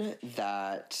one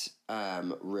that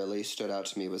really stood out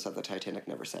to me was that the Titanic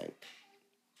never sank.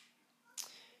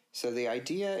 So the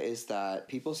idea is that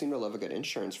people seem to love a good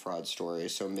insurance fraud story,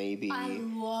 so maybe... I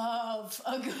love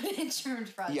a good insurance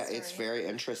fraud story. Yeah, it's very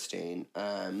interesting.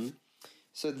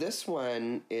 So this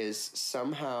one is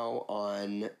somehow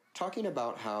talking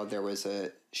about how there was a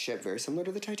ship very similar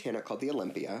to the Titanic called the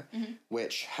Olympia,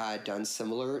 which had done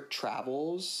similar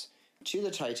travels to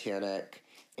the Titanic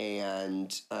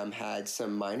and had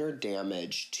some minor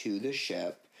damage to the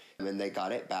ship. And they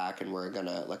got it back and were going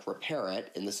to repair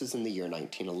it. And this is in the year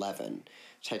 1911.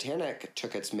 Titanic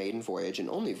took its maiden voyage and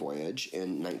only voyage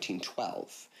in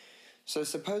 1912. So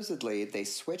supposedly they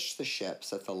switched the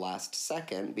ships at the last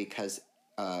second because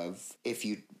of if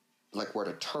you were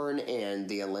to turn in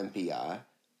the Olympia,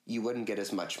 you wouldn't get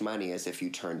as much money as if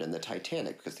you turned in the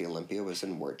Titanic because the Olympia was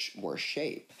in worse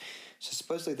shape. So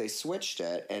supposedly they switched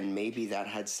it, and maybe that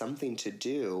had something to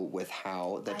do with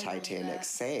how the Titanic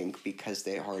sank because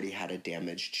they already had a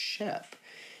damaged ship.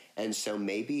 And so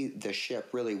maybe the ship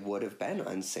really would have been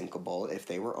unsinkable if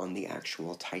they were on the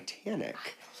actual Titanic.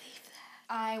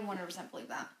 I believe that. I 100% believe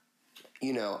that.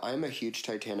 You know, I'm a huge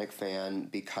Titanic fan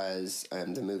because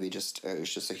the movie it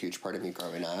was just a huge part of me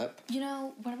growing up. You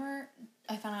know, whenever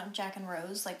I found out Jack and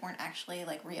Rose, weren't actually,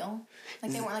 real.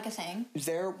 They weren't, a thing.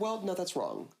 No, that's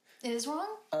wrong. It is wrong?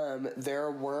 There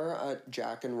were a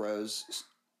Jack and Rose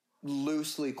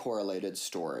loosely correlated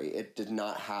story. It did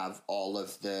not have all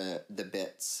of the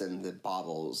bits and the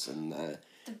baubles and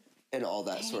and all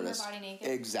that sort of stuff.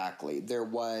 Exactly. There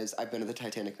was. I've been to the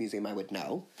Titanic Museum. I would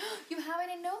know. You have? I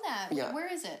didn't know that. Yeah.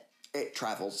 Where is it? It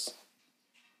travels.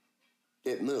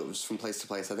 It moves from place to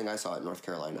place. I think I saw it in North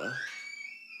Carolina.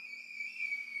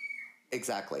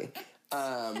 Exactly.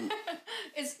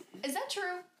 Is that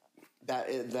true? That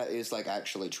is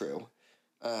actually true.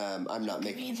 I'm not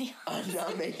making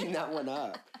that one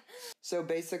up. So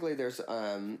basically there's,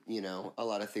 a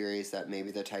lot of theories that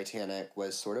maybe the Titanic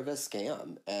was sort of a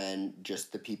scam and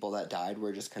just the people that died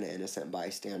were just kind of innocent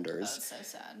bystanders. Oh, it's so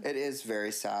sad. It is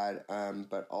very sad.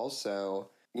 But also,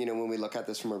 when we look at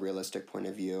this from a realistic point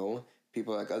of view,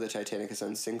 people are like, oh, the Titanic is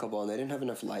unsinkable, and they didn't have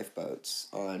enough lifeboats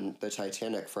on the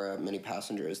Titanic for many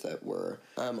passengers that were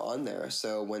on there.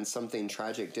 So when something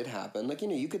tragic did happen,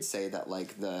 you could say that,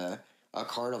 a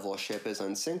Carnival ship is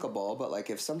unsinkable, but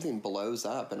if something blows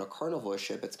up in a Carnival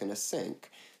ship, it's going to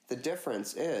sink. The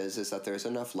difference is that there's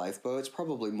enough lifeboats,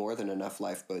 probably more than enough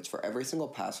lifeboats for every single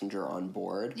passenger on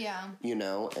board. Yeah.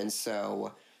 And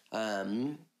so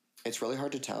it's really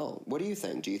hard to tell. What do you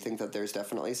think? Do you think that there's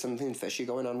definitely something fishy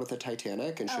going on with the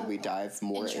Titanic, and should we dive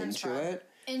more into it?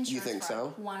 Insurance you think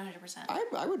fraud, so? 100%.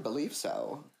 I would believe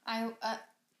so. I'm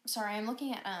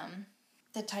looking at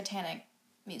the Titanic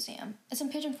Museum. It's in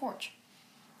Pigeon Forge.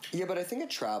 Yeah, but I think it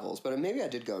travels. But maybe I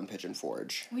did go in Pigeon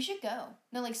Forge. We should go.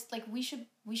 No, we should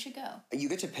go. You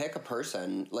get to pick a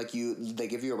person. They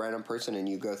give you a random person, and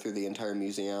you go through the entire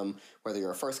museum, whether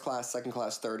you're a first class, second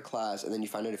class, third class, and then you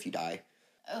find out if you die.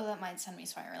 Oh, that might send me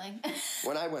spiraling.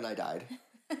 When I went, I died.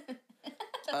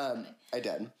 I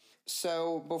did.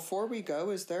 So before we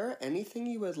go, is there anything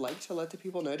you would like to let the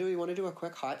people know? Do we want to do a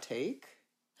quick hot take?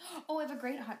 Oh, I have a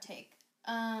great hot take.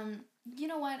 You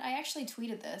know what? I actually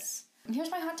tweeted this.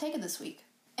 Here's my hot take of this week.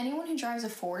 Anyone who drives a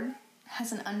Ford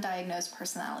has an undiagnosed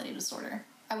personality disorder.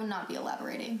 I would not be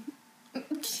elaborating. I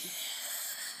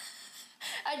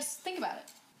just think about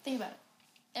it.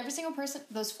 Every single person,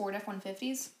 those Ford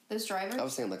F-150s, those drivers. I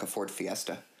was saying a Ford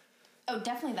Fiesta. Oh,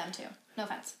 definitely them too. No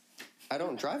offense. I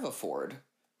don't drive a Ford.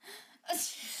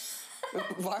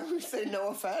 Why would we say no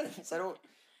offense? I don't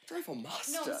drive a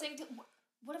Mazda. No, I'm saying,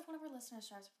 what if one of our listeners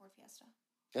drives a Ford Fiesta?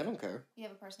 I don't care. You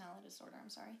have a personality disorder, I'm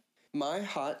sorry. My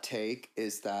hot take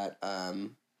is that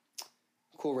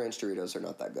Cool Ranch Doritos are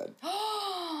not that good.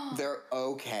 They're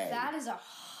okay. That is a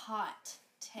hot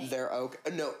take. They're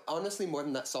okay. No, honestly, more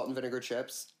than that, salt and vinegar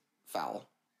chips, foul.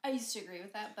 I used to agree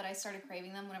with that, but I started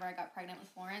craving them whenever I got pregnant with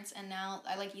Florence, and now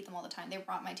I eat them all the time. They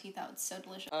rot my teeth out. It's so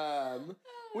delicious.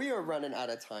 We are running out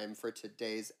of time for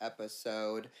today's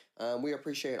episode. We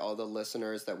appreciate all the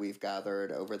listeners that we've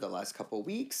gathered over the last couple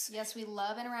weeks. Yes, we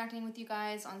love interacting with you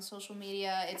guys on social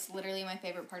media. It's literally my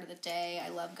favorite part of the day. I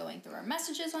love going through our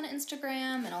messages on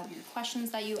Instagram and all of your questions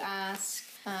that you ask.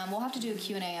 We'll have to do a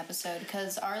Q&A episode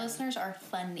because our listeners are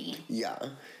funny. Yeah.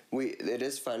 It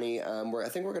is funny. I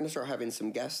think we're going to start having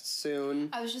some guests soon.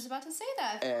 I was just about to say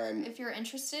that. And if you're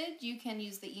interested, you can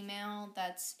use the email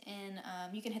that's in,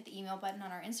 you can hit the email button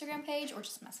on our Instagram page or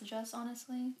just message us,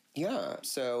 honestly. Yeah,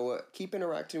 so keep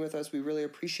interacting with us. We really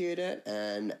appreciate it.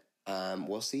 And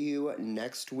we'll see you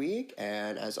next week.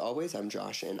 And as always, I'm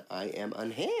Josh and I am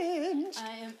unhinged.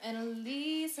 I am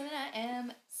Annalise and I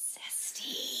am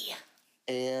zesty.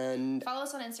 And follow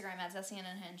us on Instagram at zesty and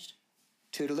unhinged.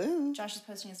 Toodaloo. Josh is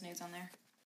posting his nudes on there.